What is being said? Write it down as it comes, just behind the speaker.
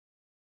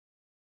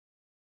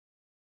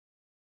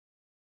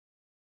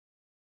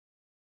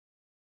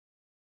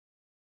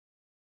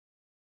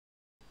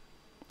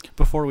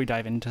Before we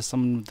dive into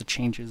some of the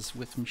changes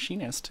with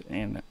Machinist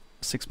in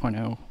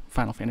 6.0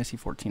 Final Fantasy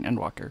XIV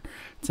Endwalker,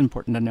 it's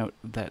important to note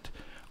that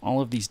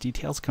all of these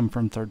details come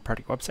from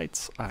third-party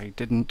websites. I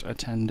didn't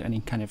attend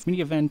any kind of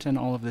media event, and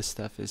all of this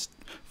stuff is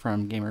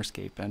from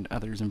Gamerscape and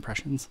others'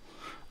 impressions.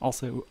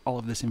 Also, all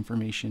of this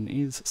information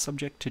is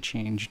subject to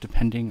change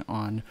depending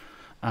on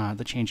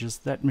the changes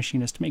that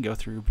Machinist may go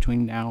through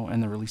between now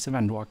and the release of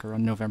Endwalker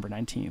on November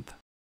 19th.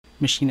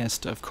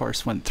 Machinist, of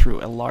course, went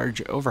through a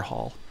large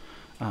overhaul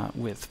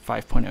with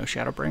 5.0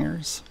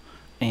 Shadowbringers,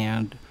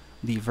 and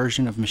the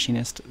version of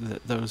Machinist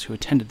that those who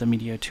attended the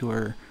media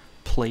tour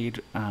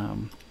played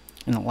in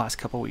the last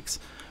couple weeks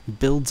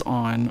builds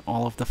on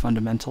all of the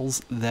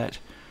fundamentals that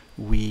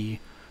we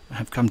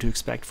have come to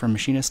expect from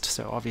Machinist.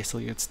 So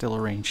obviously it's still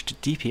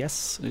arranged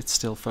DPS, it's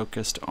still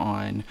focused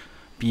on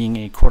being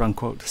a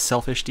quote-unquote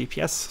selfish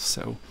DPS,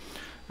 so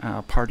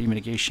party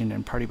mitigation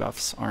and party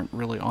buffs aren't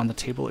really on the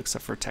table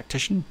except for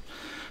Tactician,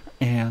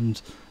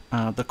 and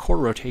the core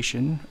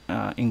rotation,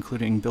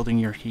 including building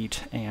your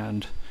heat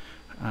and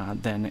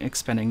then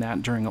expending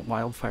that during a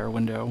wildfire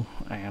window,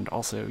 and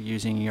also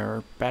using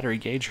your battery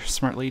gauge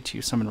smartly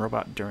to summon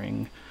robot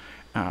during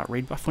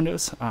raid buff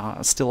windows,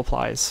 still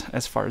applies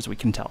as far as we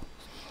can tell.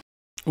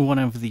 One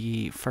of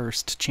the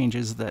first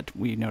changes that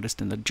we noticed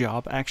in the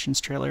job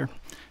actions trailer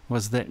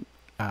was that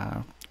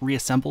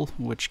reassemble,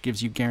 which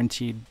gives you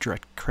guaranteed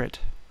direct crit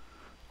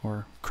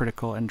or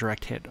critical and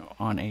direct hit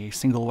on a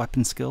single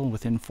weapon skill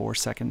within 4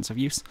 seconds of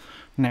use,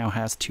 now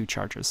has 2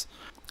 charges.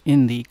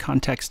 In the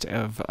context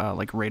of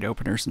like raid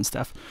openers and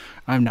stuff,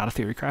 I'm not a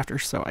theory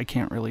crafter, so I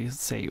can't really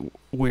say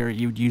where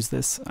you'd use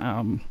this.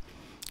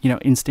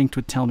 Instinct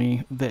would tell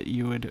me that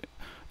you would,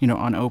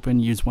 on open,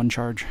 use 1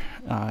 charge,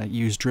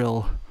 use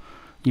drill,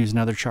 use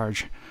another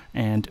charge,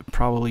 and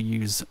probably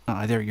use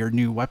either your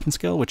new weapon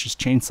skill, which is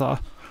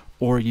chainsaw,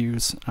 or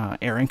use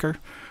air anchor.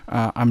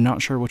 I'm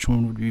not sure which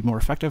one would be more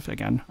effective.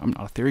 Again, I'm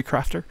not a theory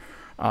crafter,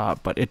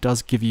 but it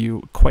does give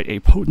you quite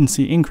a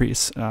potency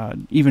increase,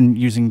 even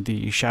using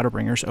the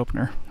Shadowbringers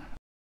opener.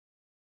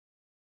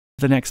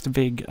 The next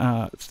big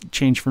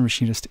change for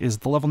Machinist is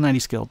the level 90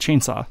 skill,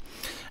 Chainsaw.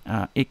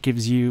 It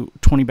gives you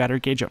 20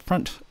 battery gauge up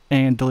front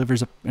and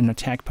delivers an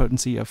attack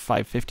potency of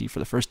 550 for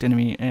the first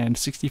enemy and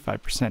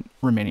 65%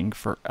 remaining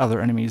for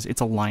other enemies.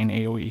 It's a line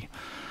AoE.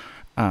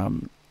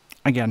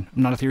 Again,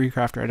 I'm not a theory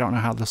crafter. I don't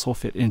know how this will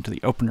fit into the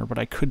opener, but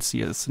I could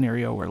see a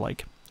scenario where,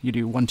 like, you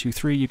do 1, 2,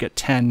 3, you get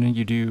 10,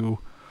 you do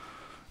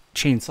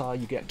chainsaw,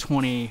 you get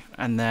 20,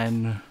 and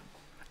then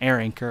air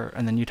anchor,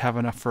 and then you'd have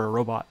enough for a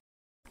robot.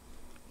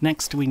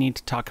 Next, we need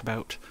to talk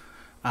about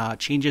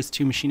changes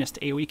to Machinist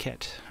AoE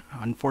kit.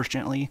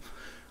 Unfortunately,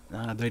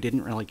 they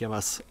didn't really give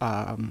us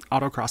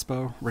auto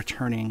crossbow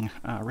returning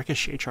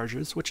ricochet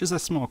charges, which is a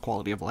small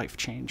quality of life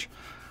change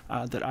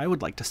that I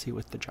would like to see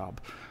with the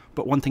job.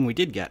 But one thing we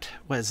did get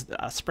was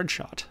spread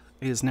shot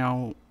is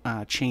now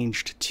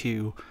changed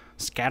to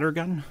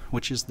scattergun,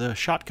 which is the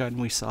shotgun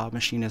we saw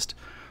Machinist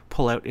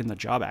pull out in the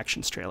job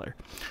actions trailer.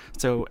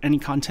 So any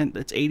content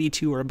that's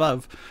 82 or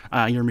above,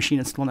 your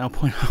Machinist will now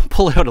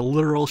pull out a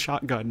literal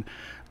shotgun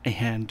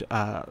and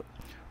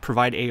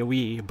provide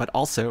AoE, but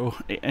also,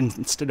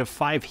 instead of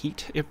 5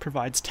 heat, it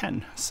provides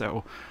 10.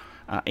 So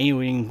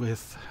AoEing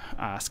with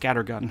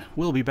scattergun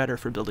will be better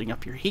for building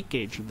up your heat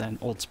gauge than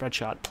old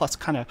spreadshot. Plus,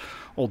 kind of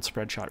old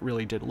spreadshot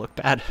really did look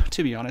bad.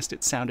 To be honest,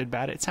 it sounded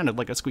bad. It sounded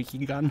like a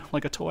squeaky gun,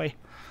 like a toy.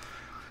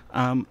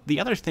 The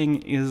other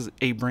thing is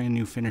a brand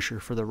new finisher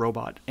for the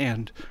robot,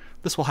 and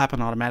this will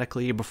happen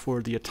automatically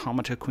before the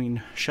Automata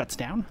Queen shuts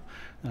down.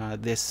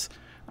 This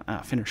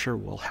finisher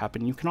will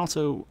happen. You can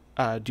also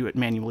do it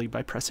manually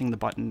by pressing the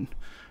button,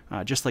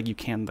 just like you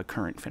can the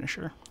current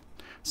finisher.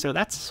 So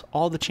that's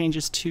all the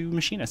changes to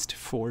Machinist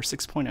for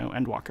 6.0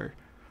 Endwalker.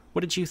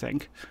 What did you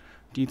think?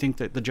 Do you think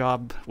that the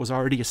job was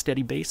already a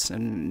steady base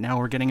and now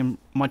we're getting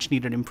much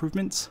needed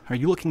improvements? Are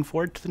you looking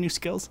forward to the new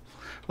skills?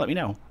 Let me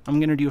know. I'm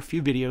going to do a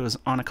few videos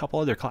on a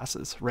couple other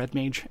classes, Red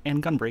Mage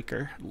and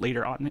Gunbreaker,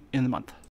 later on in the month.